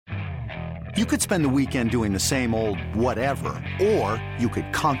You could spend the weekend doing the same old whatever, or you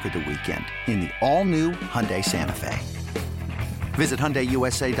could conquer the weekend in the all-new Hyundai Santa Fe. Visit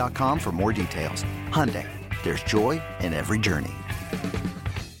HyundaiUSA.com for more details. Hyundai, there's joy in every journey.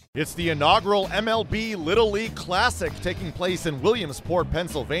 It's the inaugural MLB Little League Classic taking place in Williamsport,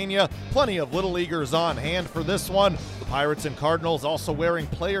 Pennsylvania. Plenty of Little Leaguers on hand for this one. The Pirates and Cardinals also wearing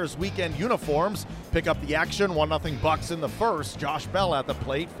players' weekend uniforms. Pick up the action, 1-0 Bucks in the first. Josh Bell at the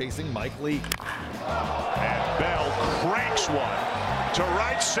plate facing Mike Leake. And Bell cranks one to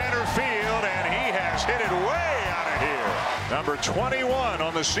right center field, and he has hit it way out of here. Number 21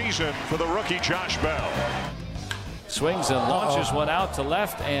 on the season for the rookie Josh Bell. Swings and launches one out to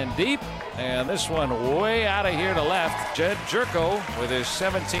left and deep, and this one way out of here to left. Jed Jerko with his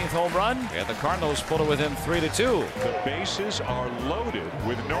 17th home run, and the Cardinals pull it within 3-2. The bases are loaded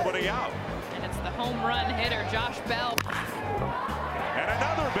with nobody out. And it's the home run hitter, Josh Bell. And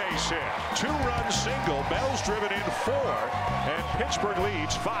another base hit. 2-run single. Bell's driven in 4, and Pittsburgh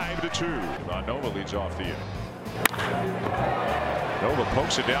leads 5-2. Nova leads off the inning. Nova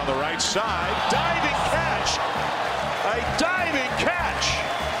pokes it down the right side. Diving catch. A diving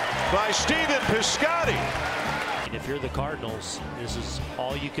catch by Stephen Piscotty. And if you're the Cardinals, this is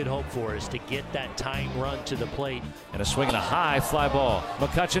all you could hope for, is to get that tying run to the plate. And a swing and a high fly ball.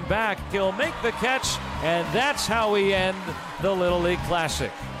 McCutchen back. He'll make the catch, and that's how we end the Little League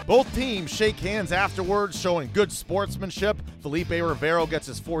Classic. Both teams shake hands afterwards, showing good sportsmanship. Felipe Rivero gets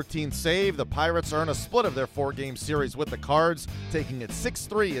his 14th save. The Pirates earn a split of their 4-game series with the Cards, taking it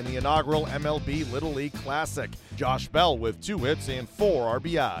 6-3 in the inaugural MLB Little League Classic. Josh Bell with 2 hits and 4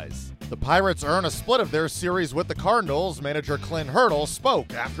 RBIs. The Pirates earn a split of their series with the Cardinals. Manager Clint Hurdle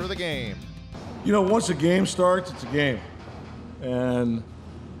spoke after the game. You know, once a game starts, it's a game. And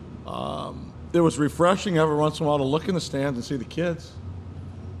it was refreshing every once in a while to look in the stands and see the kids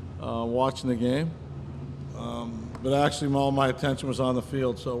watching the game. But actually, all my attention was on the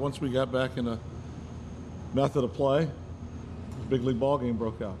field. So once we got back in a method of play, the big league ball game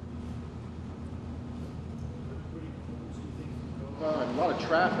broke out. A lot of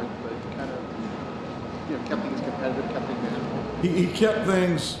traffic, but kind of kept things competitive, kept things manageable. He kept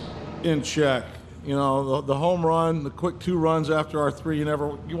things in check. You know, the home run, the quick 2 runs after our 3, you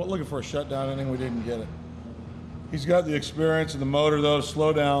weren't looking for a shutdown inning, we didn't get it. He's got the experience and the motor, though, to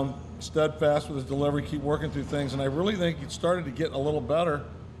slow down, steadfast with his delivery, keep working through things, and I really think he started to get a little better.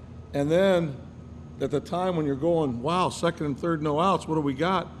 And then, at the time when you're going, wow, 2nd and 3rd, no outs, what do we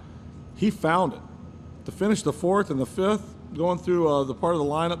got? He found it. To finish the 4th and the 5th, going through the part of the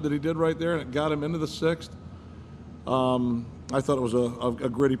lineup that he did right there, and it got him into the 6th. I thought it was a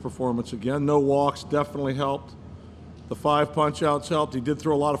gritty performance again. No walks definitely helped. The 5 punch-outs helped. He did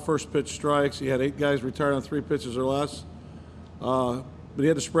throw a lot of first-pitch strikes. He had 8 guys retired on 3 pitches or less. But he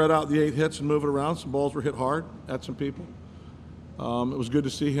had to spread out the 8 hits and move it around. Some balls were hit hard at some people. It was good to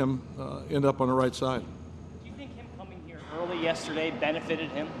see him end up on the right side. Do you think him coming here early yesterday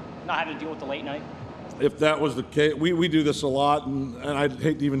benefited him, not having to deal with the late night? If that was the case, we do this a lot, and I'd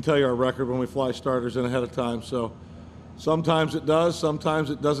hate to even tell you our record when we fly starters in ahead of time. So sometimes it does, sometimes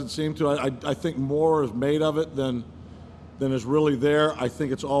it doesn't seem to. I think more is made of it than is really there. I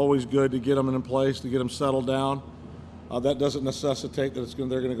think it's always good to get them in place, to get them settled down. That doesn't necessitate that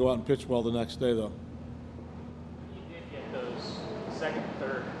they're going to go out and pitch well the next day, though. You did get those 2nd and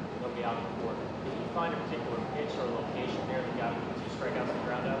 3rd, nobody out in the 4th. Did you find a particular pitch or location there that got 2 strikeouts and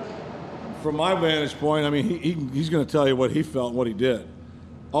groundouts? From my vantage point, I mean, he's going to tell you what he felt and what he did.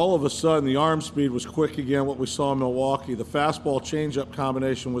 All of a sudden, the arm speed was quick again, what we saw in Milwaukee. The fastball changeup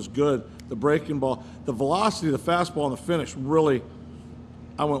combination was good. The breaking ball, the velocity of the fastball and the finish really,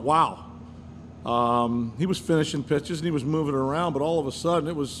 I went, wow. He was finishing pitches and he was moving it around, but all of a sudden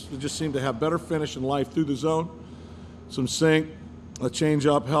it just seemed to have better finish in life through the zone. Some sink, a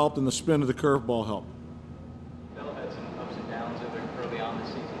changeup helped, and the spin of the curveball helped. Bell had some ups and downs early on this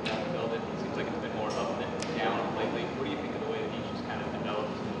season. It seems like it's been more up than down lately. What do you think of the way that he's just kind of developed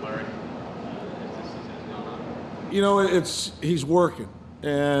and learned as this season has gone on? You know, he's working,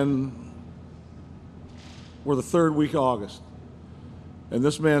 and we're the 3rd week of August. And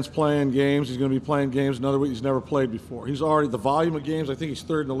this man's playing games. He's going to be playing games another week he's never played before. He's already, the volume of games, I think he's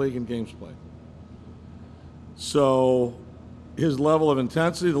 3rd in the league in games played. So his level of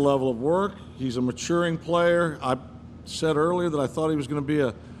intensity, the level of work, he's a maturing player. I said earlier that I thought he was going to be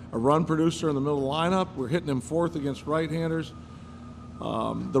a run producer in the middle of the lineup. We're hitting him 4th against right-handers.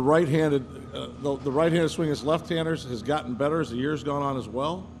 The right-handed swing against left-handers has gotten better as the year's gone on as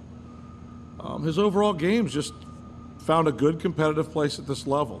well. His overall game's just found a good competitive place at this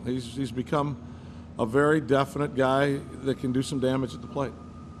level. He's become a very definite guy that can do some damage at the plate.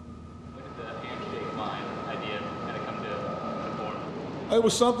 Look at It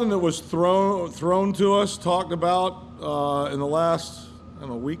was something that was thrown to us, talked about in the last,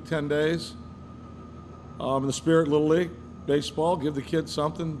 week, 10 days. In the spirit of Little League baseball, give the kids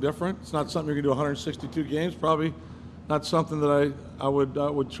something different. It's not something you're going to do 162 games. Probably not something that I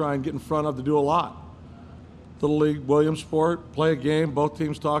would try and get in front of to do a lot. Little League Williamsport, play a game. Both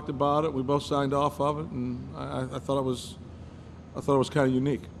teams talked about it. We both signed off of it, and I thought it was kind of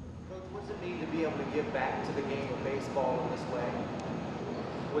unique. Coach, what does it mean to be able to give back to the game of baseball in this way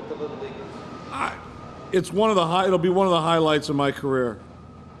with the Little Leaguers? It'll be one of the highlights of my career.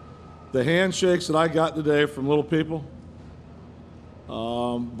 The handshakes that I got today from little people,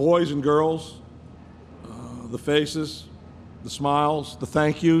 boys and girls, the faces, the smiles, the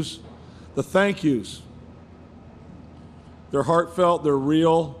thank yous. They're heartfelt, they're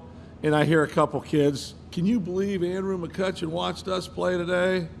real, and I hear a couple kids, can you believe Andrew McCutchen watched us play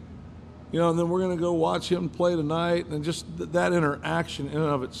today? And then we're going to go watch him play tonight, and just that interaction in and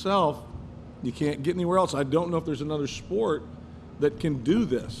of itself, you can't get anywhere else. I don't know if there's another sport that can do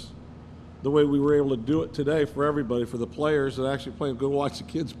this the way we were able to do it today for everybody, for the players that actually play, go watch the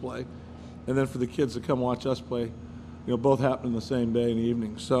kids play, and then for the kids to come watch us play. Both happened the same day in the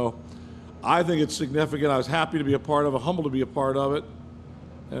evening. So I think it's significant. I was happy to be a part of it, humbled to be a part of it,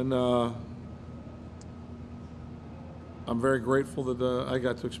 and I'm very grateful that I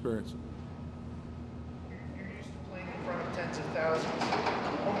got to experience it. You're used to playing in front of tens of thousands.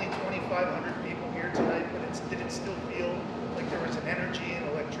 Only 2,500 people here tonight, but did it still feel like there was an energy and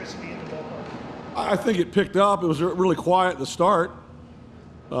electricity in the ballpark? I think it picked up. It was really quiet at the start.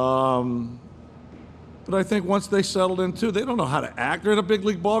 But I think once they settled in, too, they don't know how to act. They're at a big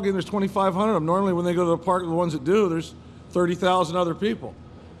league ball game. There's 2,500 of them. Normally, when they go to the park, the ones that do, there's 30,000 other people.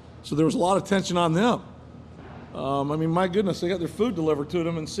 So there was a lot of tension on them. My goodness, they got their food delivered to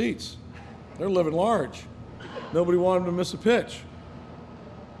them in seats. They're living large. Nobody wanted them to miss a pitch.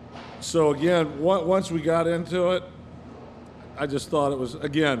 So, again, once we got into it, I just thought it was,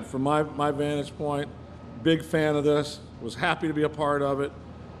 again, from my vantage point, big fan of this, was happy to be a part of it.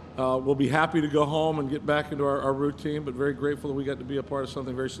 We'll be happy to go home and get back into our routine, but very grateful that we got to be a part of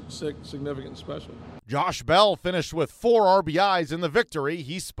something very significant and special. Josh Bell finished with 4 RBIs in the victory.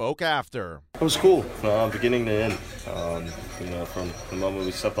 He spoke after. It was cool, beginning to end. From the moment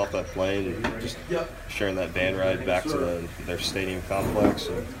we stepped off that plane, and just sharing that van ride back to their stadium complex,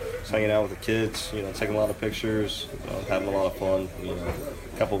 and just hanging out with the kids, taking a lot of pictures, having a lot of fun,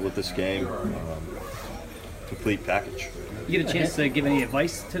 coupled with this game. Complete package. You get a chance to give any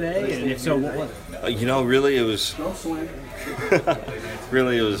advice today, and if so, what was it?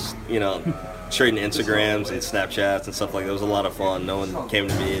 Really it was trading Instagrams and Snapchats and stuff like that. It was a lot of fun. No one came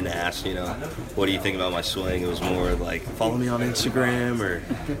to me and asked, what do you think about my swing? It was more like, follow me on Instagram, or,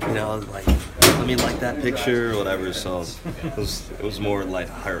 let me like that picture or whatever. So it was more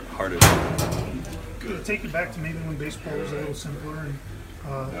light-hearted. Could it take you back to maybe when baseball was a little simpler and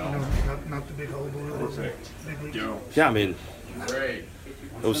not the big hullabaloo of the big league? Yeah,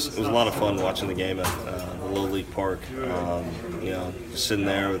 it was a lot of fun watching the game at the Little League Park. Just sitting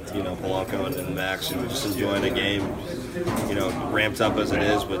there with Polanco and Max, and just enjoying the game. Ramped up as it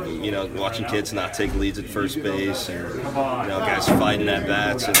is, but watching kids not take leads at first base, and guys fighting at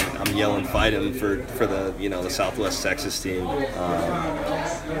bats, and I'm yelling, "Fight him!" for the Southwest Texas team.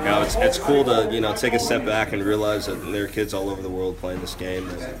 It's cool to take a step back and realize that there are kids all over the world playing this game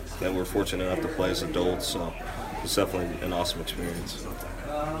that we're fortunate enough to play as adults. So it's definitely an awesome experience.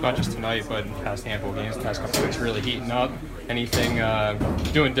 Not just tonight, but in the past handful of games, the past couple of weeks, really heating up. Anything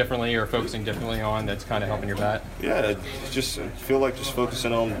doing differently or focusing differently on that's kind of helping your bat? Yeah, just feel like just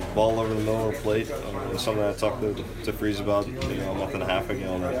focusing on the ball over the middle of the plate. Something I talked to Freeze about a month and a half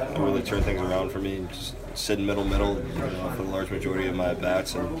ago, and that really turned things around for me. Just sitting middle for the large majority of my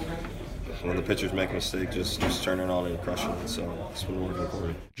at-bats, and when the pitchers make a mistake, just turn it on and crushing it. So it's been working for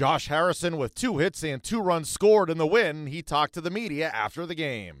me. Josh Harrison with 2 hits and 2 runs scored in the win. He talked to the media after the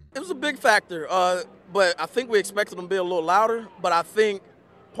game. It was a big factor, but I think we expected them to be a little louder. But I think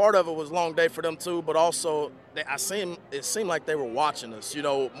part of it was a long day for them too. But also, it seemed like they were watching us,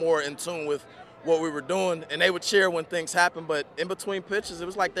 more in tune with what we were doing, and they would cheer when things happened. But in between pitches, it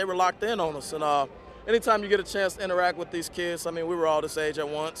was like they were locked in on us. And anytime you get a chance to interact with these kids, we were all this age at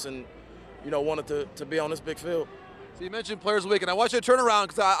once, and wanted to be on this big field. So you mentioned Players Week, and I want you to turn around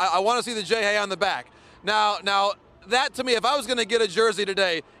because I want to see the J. Hay on the back. Now that to me, if I was going to get a jersey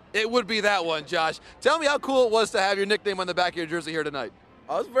today, it would be that one, Josh. Tell me how cool it was to have your nickname on the back of your jersey here tonight.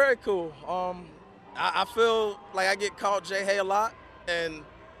 Oh, it's very cool. I feel like I get called J. Hay a lot, and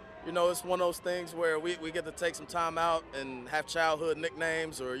it's one of those things where we get to take some time out and have childhood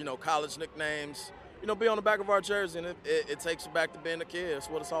nicknames or college nicknames be on the back of our jersey, and it takes you back to being a kid. That's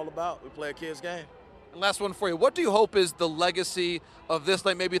what it's all about. We play a kid's game. And last one for you. What do you hope is the legacy of this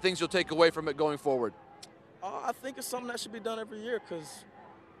night, maybe things you'll take away from it going forward? I think it's something that should be done every year because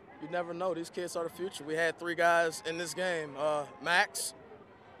you never know. These kids are the future. We had 3 guys in this game, Max,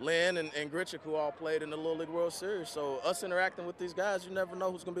 Lynn, and Gritchick, who all played in the Little League World Series. So us interacting with these guys, you never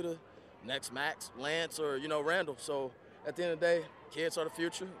know who's going to be the next Max, Lance, or, Randall. So at the end of the day, kids are the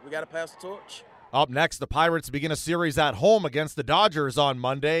future. We got to pass the torch. Up next, the Pirates begin a series at home against the Dodgers on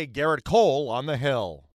Monday. Garrett Cole on the hill.